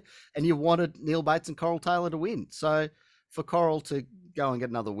Australia. And you wanted Neil Bates and Coral Taylor to win. So for Coral to go and get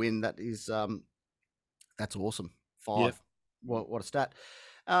another win, that is, that's awesome. 5. Yep. What a stat.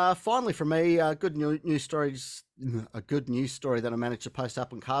 Finally, for me, good news stories. A good news story that I managed to post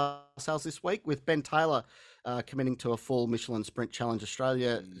up on car sales this week with Ben Taylor committing to a full Michelin Sprint Challenge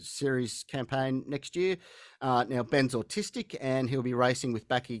Australia series campaign next year. Now, Ben's autistic and he'll be racing with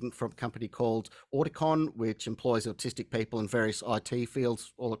backing from a company called Auticon, which employs autistic people in various IT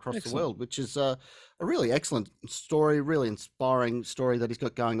fields all across the world, which is a really excellent story, really inspiring story that he's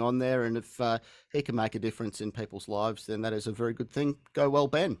got going on there. And if he can make a difference in people's lives, then that is a very good thing. Go well,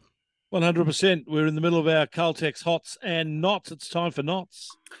 Ben. 100%. We're in the middle of our Caltex hots and knots. It's time for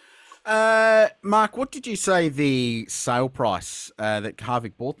knots. Mark, what did you say the sale price that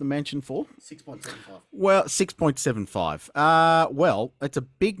Harvick bought the mansion for? 6.75. Well, 6.75. Well, it's a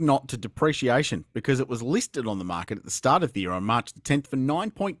big knot to depreciation because it was listed on the market at the start of the year on March the 10th for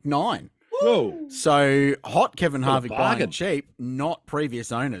 9.9. Whoa. So hot Kevin What a Harvick buying bargain. cheap, not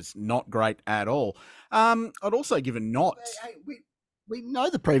previous owners, not great at all. I'd also give a knot. Hey, we know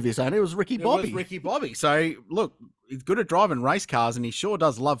the previous owner. It was Ricky It Bobby. was Ricky Bobby. So look, he's good at driving race cars, and he sure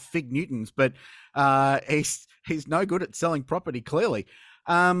does love Fig Newtons, but he's no good at selling property. Clearly,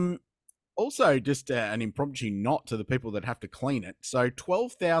 also just an impromptu knot to the people that have to clean it. So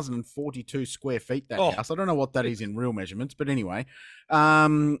 12,042 square feet that house. I don't know what that is in real measurements, but anyway, it's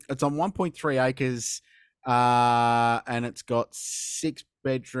on 1.3 acres, and it's got 6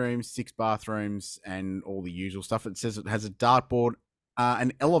 bedrooms, 6 bathrooms, and all the usual stuff. It says it has a dartboard,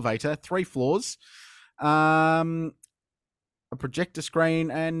 an elevator, 3 floors, a projector screen,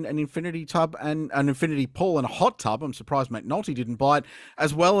 and an infinity tub, and an infinity pool, and a hot tub. I'm surprised Matt Nolte didn't buy it,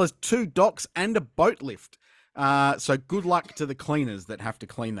 as well as 2 docks and a boat lift. So good luck to the cleaners that have to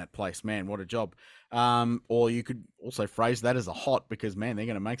clean that place. Man, what a job. Or you could also phrase that as a hot, because, man, they're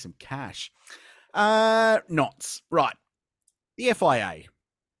going to make some cash. Knots. Right. The FIA.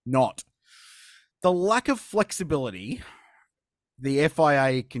 Not. The lack of flexibility the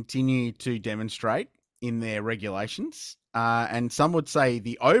FIA continue to demonstrate in their regulations, and some would say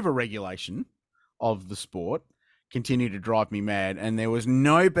the over-regulation of the sport, continue to drive me mad. And there was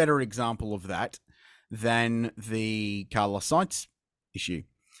no better example of that than the Carlos Sainz issue.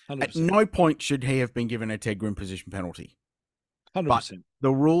 100%. At no point should he have been given a Ted Grim position penalty. 100%. But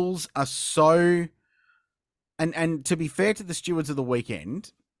the rules are so... And to be fair to the stewards of the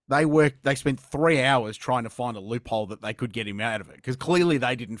weekend, they spent 3 hours trying to find a loophole that they could get him out of it, because clearly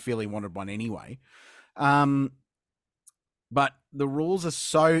they didn't feel he wanted one anyway. But the rules are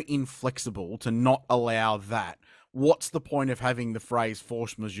so inflexible to not allow that. What's the point of having the phrase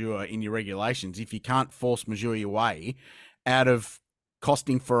force majeure in your regulations if you can't force majeure your way out of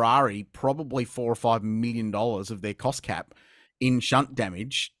costing Ferrari probably $4 or $5 million of their cost cap in shunt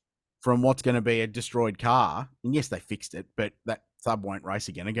damage from what's going to be a destroyed car. And yes, they fixed it, but that sub won't race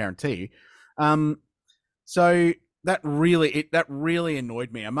again, I guarantee you. So that really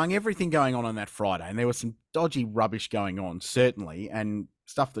annoyed me among everything going on that Friday. And there was some dodgy rubbish going on, certainly, and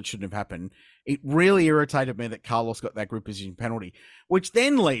stuff that shouldn't have happened. It really irritated me that Carlos got that grid position penalty, which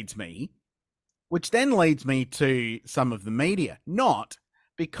then leads me to some of the media, not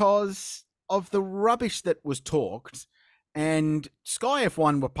because of the rubbish that was talked. And Sky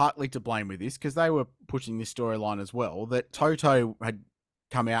F1 were partly to blame with this because they were pushing this storyline as well, that Toto had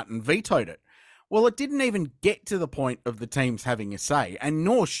come out and vetoed it. Well, it didn't even get to the point of the teams having a say, and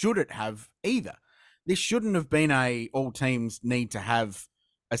nor should it have either. This shouldn't have been all teams need to have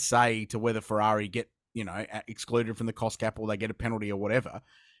a say to whether Ferrari get, excluded from the cost cap or they get a penalty or whatever.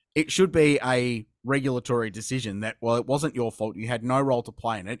 It should be a regulatory decision that, well, it wasn't your fault. You had no role to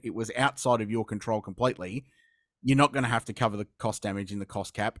play in it. It was outside of your control completely. You're not going to have to cover the cost damage in the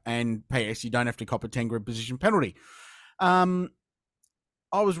cost cap. And PS, you don't have to cop a 10 grid position penalty.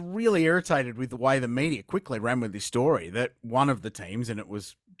 I was really irritated with the way the media quickly ran with this story that one of the teams, and it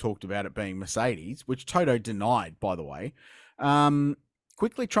was talked about it being Mercedes, which Toto denied, by the way,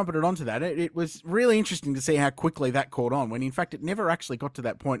 quickly trumpeted onto that. It was really interesting to see how quickly that caught on when, in fact, it never actually got to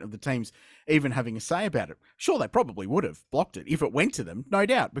that point of the teams even having a say about it. Sure, they probably would have blocked it if it went to them, no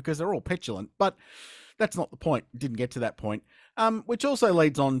doubt, because they're all petulant, but that's not the point. It didn't get to that point, which also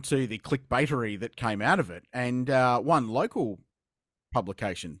leads on to the clickbaitery that came out of it. And one local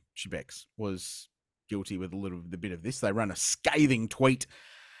publication, Shebex, was guilty with the bit of this. They ran a scathing tweet,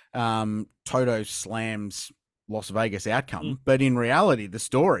 Toto slams Las Vegas outcome, but in reality, the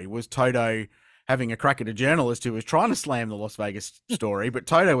story was Toto having a crack at a journalist who was trying to slam the Las Vegas story, but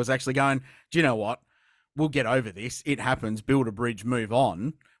Toto was actually going, do you know what? We'll get over this. It happens. Build a bridge, move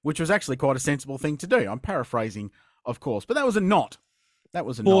on, which was actually quite a sensible thing to do. I'm paraphrasing, of course, but that was a not. That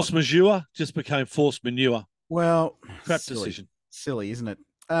was a force majeure just became force manure. Well, crap decision. Silly, isn't it?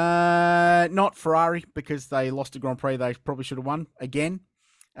 Not Ferrari, because they lost a Grand Prix they probably should have won again.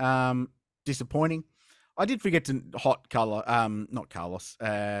 Disappointing. I did forget to not Carlos,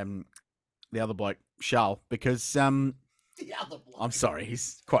 the other bloke, Charles, because the other bloke. I'm sorry,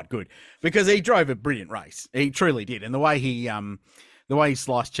 he's quite good because he drove a brilliant race. He truly did, and the way he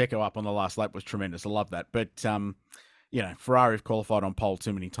sliced Checo up on the last lap was tremendous. I love that, but Ferrari have qualified on pole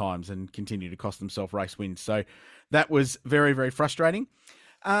too many times and continue to cost themselves race wins. So that was very, very frustrating.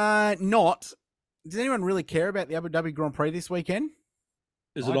 Does anyone really care about the Abu Dhabi Grand Prix this weekend?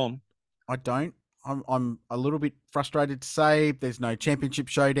 Is it on? I don't. I'm a little bit frustrated to say there's no championship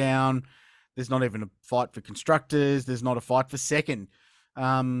showdown. There's not even a fight for constructors. There's not a fight for second.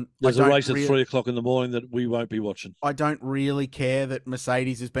 There's a race at 3 o'clock in the morning that we won't be watching. I don't really care that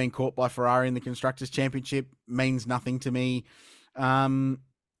Mercedes has been caught by Ferrari in the Constructors' Championship. Means nothing to me. And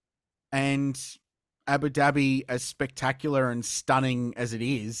Abu Dhabi, as spectacular and stunning as it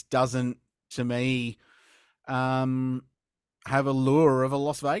is, doesn't, to me, have a lure of a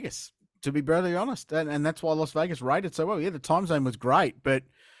Las Vegas, to be brutally honest. And that's why Las Vegas rated so well. Yeah, the time zone was great, but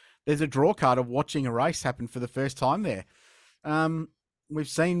there's a draw card of watching a race happen for the first time there. We've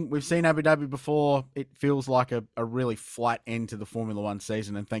seen Abu Dhabi before. It feels like a really flat end to the Formula One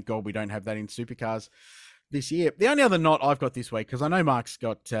season, and thank God we don't have that in supercars this year. The only other knot I've got this week, because I know Mark's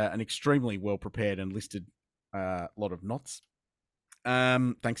got an extremely well-prepared and listed lot of knots,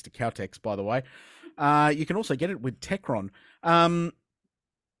 thanks to Caltex, by the way. You can also get it with Techron.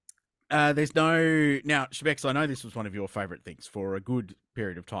 There's no... Now, Shebex, I know this was one of your favourite things for a good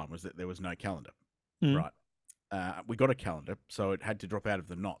period of time, was that there was no calendar, right? We got a calendar, so it had to drop out of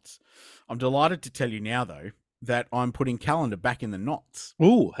the knots. I'm delighted to tell you now, though, that I'm putting calendar back in the knots.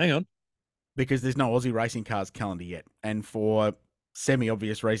 Ooh, hang on. Because there's no Aussie Racing Cars calendar yet. And for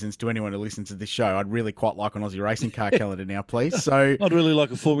semi-obvious reasons to anyone who listens to this show, I'd really quite like an Aussie Racing Car calendar now, please. So I'd really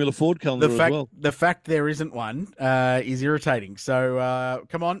like a Formula Ford calendar as well. The fact there isn't one is irritating. So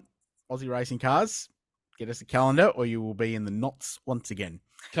come on, Aussie Racing Cars, get us a calendar or you will be in the knots once again.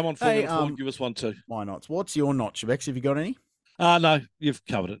 Come on, Formula Ford, give us one too. Why not? What's your knot, Shebex? Have you got any? No, you've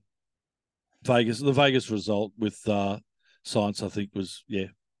covered it. The Vegas result with Science, I think, was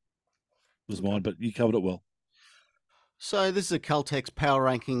mine, but you covered it well. So this is a Caltex Power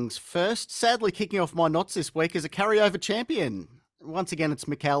Rankings first. Sadly, kicking off my knots this week is a carryover champion. Once again, it's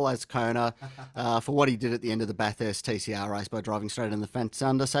Mikel Azcona for what he did at the end of the Bathurst TCR race by driving straight in the fence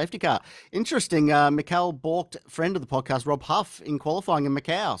under safety car. Interesting, Mikel balked friend of the podcast, Rob Huff, in qualifying in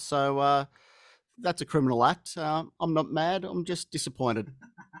Macau. So that's a criminal act. I'm not mad. I'm just disappointed.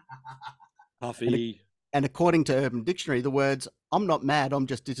 Huffy. And according to Urban Dictionary, the words, "I'm not mad, I'm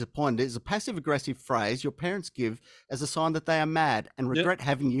just disappointed," is a passive-aggressive phrase your parents give as a sign that they are mad and regret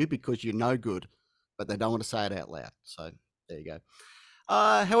having you because you're no good, but they don't want to say it out loud. So there you go.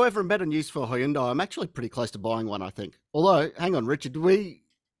 However, in better news for Hyundai, I'm actually pretty close to buying one, I think. Although, hang on, Richard, did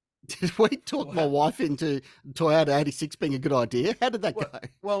we talk my wife into Toyota 86 being a good idea? How did that go?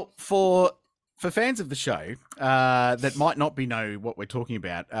 Well, for fans of the show that might not know what we're talking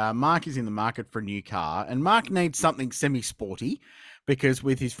about, Mark is in the market for a new car, and Mark needs something semi-sporty because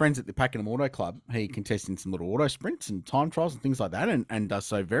with his friends at the Pakenham Auto Club, he contests in some little auto sprints and time trials and things like that, and does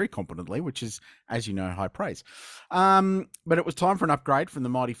so very competently, which is, as you know, high praise. But it was time for an upgrade from the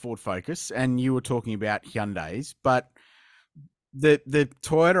mighty Ford Focus, and you were talking about Hyundais, but the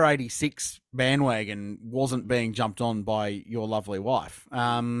Toyota 86 bandwagon wasn't being jumped on by your lovely wife.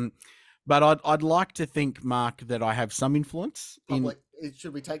 But I'd like to think, Mark, that I have some influence.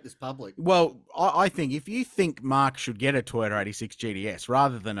 Should we take this public? Well, I think if you think Mark should get a Toyota 86 GDS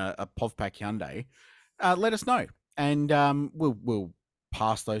rather than a POVPAC Hyundai, let us know. And we'll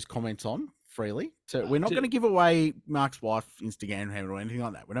pass those comments on freely. So we're not going to give away Mark's wife Instagram handle or anything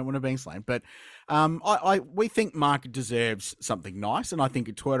like that. We don't want to be slammed. But we think Mark deserves something nice. And I think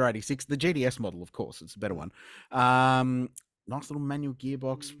a Toyota 86, the GDS model, of course, it's a better one. Nice little manual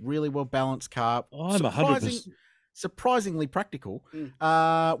gearbox, really well balanced car. I'm 100%. Surprisingly practical.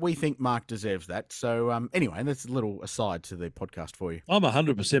 We think Mark deserves that. So anyway, that's a little aside to the podcast for you. I'm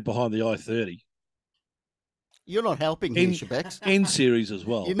 100% behind the i30. You're not helping here, Shebex. N series as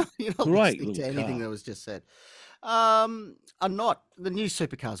well. You're not Great listening to anything car. that was just said. I'm not. The new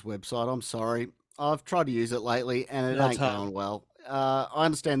Supercars website, I'm sorry. I've tried to use it lately, and it ain't going well. I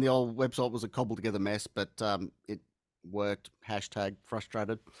understand the old website was a cobbled-together mess, but it worked.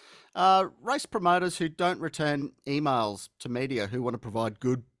 #frustrated. Race promoters who don't return emails to media who want to provide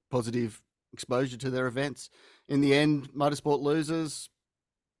good, positive exposure to their events. In the end, motorsport losers.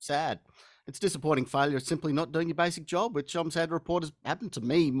 Sad. It's disappointing failure. It's simply not doing your basic job, which I'm sad to report has happened to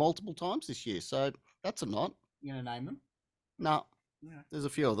me multiple times this year. So that's a not. You going to name them? No. Yeah. There's a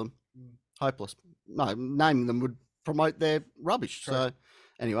few of them. Hopeless. No, naming them would promote their rubbish. True. So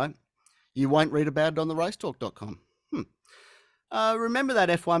anyway, you won't read about it on the racetalk.com. Remember that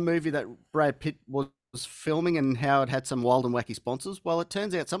F1 movie that Brad Pitt was filming and how it had some wild and wacky sponsors? Well, it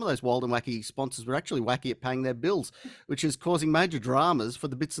turns out some of those wild and wacky sponsors were actually wacky at paying their bills, which is causing major dramas for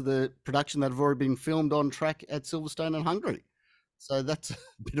the bits of the production that have already been filmed on track at Silverstone and Hungary. So that's a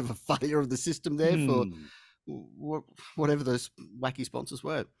bit of a failure of the system there for whatever those wacky sponsors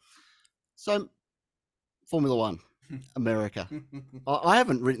were. So Formula One, America. I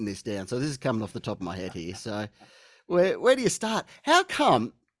haven't written this down, so this is coming off the top of my head here. So where do you start? How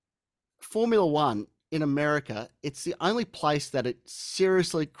come Formula One in America, it's the only place that it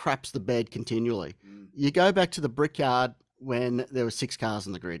seriously craps the bed continually? You go back to the Brickyard when there were 6 cars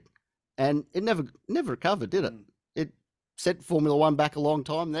in the grid, and it never recovered, did it? It set Formula One back a long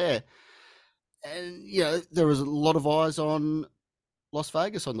time there. And, you know, there was a lot of eyes on Las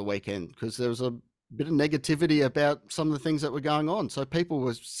Vegas on the weekend because there was a bit of negativity about some of the things that were going on. So people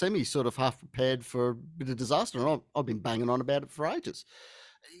were sort of half prepared for a bit of disaster. And I've been banging on about it for ages.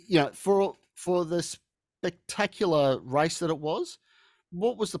 You know, for the spectacular race that it was,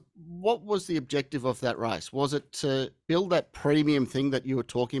 what was the objective of that race? Was it to build that premium thing that you were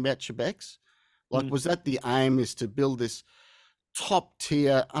talking about, Shebex? Like, was that the aim, is to build this top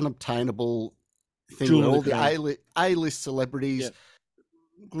tier, unobtainable thing where all the A-list celebrities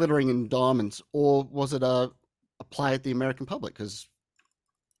glittering in diamonds, or was it a play at the American public? Because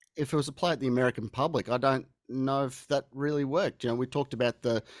if it was a play at the American public, I don't know if that really worked. You know, we talked about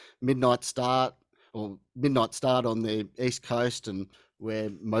the midnight start on the East Coast and where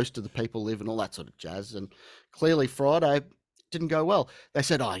most of the people live and all that sort of jazz. And clearly Friday didn't go well. They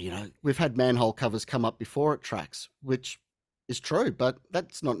said, we've had manhole covers come up before at tracks, which is true, but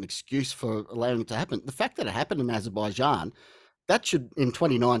that's not an excuse for allowing it to happen. The fact that it happened in Azerbaijan, that should, in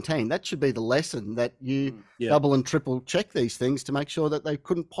 2019, that should be the lesson, that you double and triple check these things to make sure that they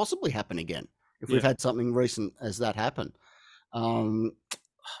couldn't possibly happen again if we've had something recent as that happen.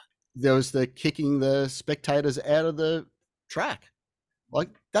 There was the kicking the spectators out of the track. Like,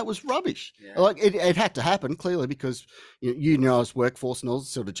 that was rubbish. Yeah. Like, it had to happen, clearly, because unionised workforce and all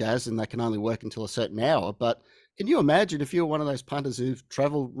sort of jazz, and they can only work until a certain hour. But can you imagine if you were one of those punters who've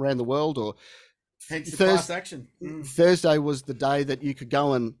travelled around the world, or class action. Thursday was the day that you could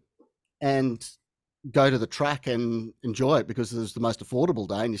go and go to the track and enjoy it because it was the most affordable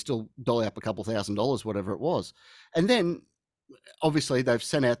day, and you still dolly up a couple $1,000s, whatever it was. And then, obviously, they've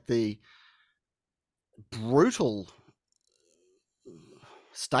sent out the brutal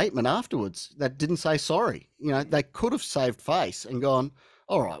statement afterwards that didn't say sorry. You know, they could have saved face and gone,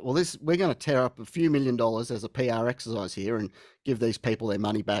 all right, well, we're going to tear up a few $1 million as a PR exercise here and give these people their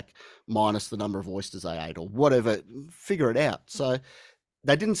money back minus the number of oysters they ate or whatever. Figure it out. So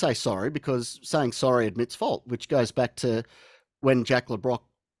they didn't say sorry because saying sorry admits fault, which goes back to when Jack LeBrock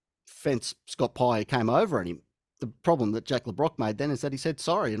fenced Scott Pye came over on him. The problem that Jack LeBrock made then is that he said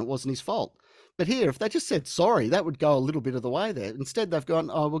sorry and it wasn't his fault. But here, if they just said sorry, that would go a little bit of the way there. Instead, they've gone,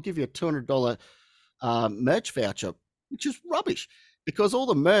 oh, we'll give you a $200 merch voucher, which is rubbish because all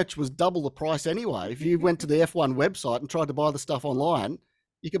the merch was double the price anyway. If you went to the F1 website and tried to buy the stuff online,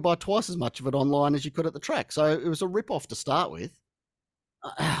 you could buy twice as much of it online as you could at the track. So it was a rip-off to start with.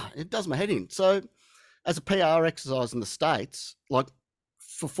 It does my head in. So as a PR exercise in the States, like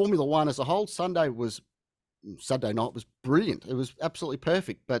for Formula One as a whole, Sunday night was brilliant. It was absolutely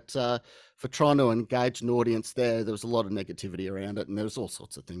perfect. But for trying to engage an audience there was a lot of negativity around it, and there was all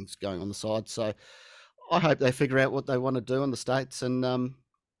sorts of things going on the side. So I hope they figure out what they want to do in the States and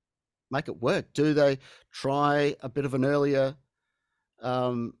make it work. Do they try a bit of an earlier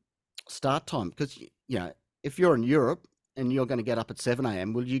start time? Because, you know, if you're in Europe and you're going to get up at 7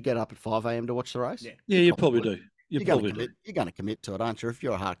 a.m., will you get up at 5 a.m. to watch the race? Yeah, you probably do. You're going to commit to it, aren't you? If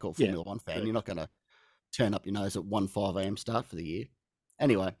you're a hardcore Formula One fan, you're not going to turn up your nose at 5 a.m. start for the year.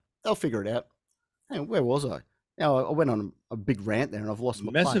 Anyway, they'll figure it out. Hey, where was I? Now, I went on a big rant there and I've lost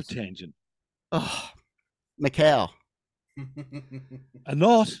my massive place. Tangent. Oh, Macau.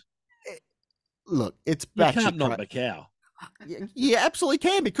 Not. Look, it's you batshit can't not Macau. You absolutely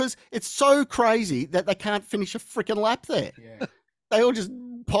can because it's so crazy that they can't finish a freaking lap there. Yeah. They all just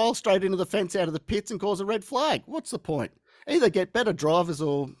pile straight into the fence out of the pits and cause a red flag. What's the point? Either get better drivers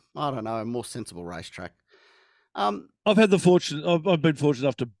or, I don't know, a more sensible racetrack. I've been fortunate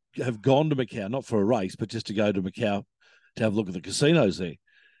enough to have gone to Macau, not for a race, but just to go to Macau to have a look at the casinos there.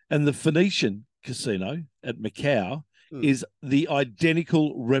 And the Phoenician casino at Macau is the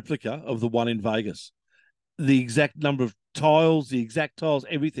identical replica of the one in Vegas. The exact number of tiles, the exact tiles,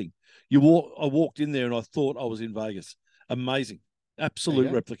 everything. I walked in there and I thought I was in Vegas. Amazing.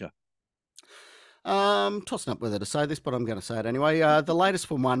 Absolute replica. Tossing up whether to say this, but I'm going to say it anyway. The latest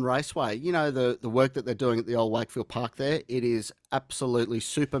Formula One Raceway, you know, the work that they're doing at the old Wakefield Park there, it is absolutely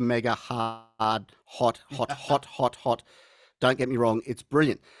super mega hard, hot. Don't get me wrong, it's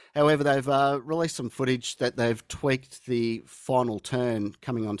brilliant. However, they've released some footage that they've tweaked the final turn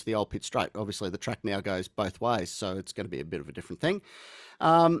coming onto the old pit straight. Obviously, the track now goes both ways, so it's going to be a bit of a different thing.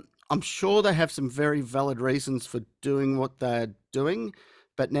 I'm sure they have some very valid reasons for doing what they're doing,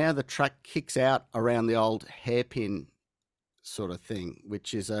 but now the track kicks out around the old hairpin sort of thing,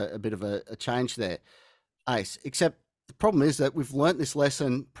 which is a bit of a change there, Ace. Except the problem is that we've learnt this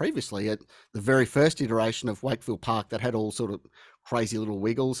lesson previously at the very first iteration of Wakefield Park that had all sort of crazy little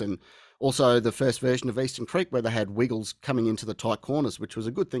wiggles, and also the first version of Eastern Creek where they had wiggles coming into the tight corners, which was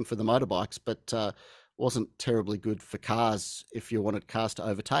a good thing for the motorbikes, but wasn't terribly good for cars if you wanted cars to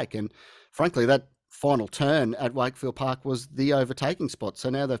overtake. And frankly, that final turn at Wakefield Park was the overtaking spot.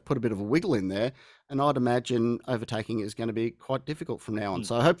 So now they've put a bit of a wiggle in there, and I'd imagine overtaking is going to be quite difficult from now on.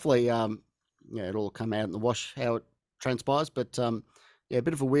 So hopefully, it'll all come out in the wash how it transpires. But a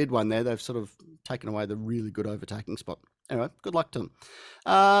bit of a weird one there. They've sort of taken away the really good overtaking spot. Anyway, good luck to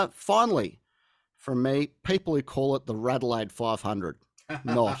them. Finally, from me, people who call it the Adelaide 500,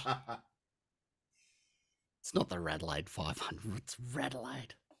 not. It's not the Adelaide 500. It's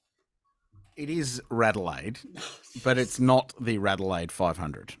Adelaide. It is Adelaide, but it's not the Adelaide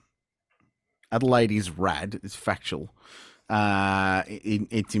 500. Adelaide is rad. It's factual.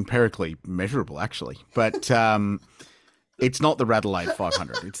 It's empirically measurable, actually. But it's not the Adelaide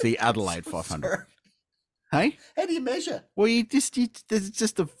 500. It's the Adelaide 500. Sorry. Hey? How do you measure? Well, there's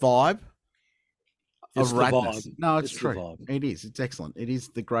just a vibe It's of the radness. vibe. No, it's It's the true. vibe. It is. It's excellent. It is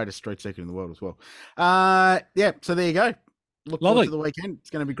the greatest street circuit in the world as well. So there you go. Look Lovely. forward to the weekend. It's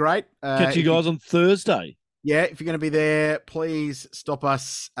going to be great. Catch you guys on Thursday. Yeah, if you're going to be there, please stop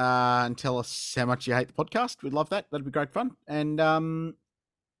us and tell us how much you hate the podcast. We'd love that. That'd be great fun. And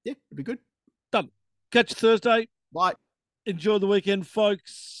it'd be good. Done. Catch you Thursday. Bye. Enjoy the weekend,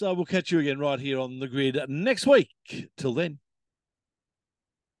 folks. We'll catch you again right here on the grid next week. Till then.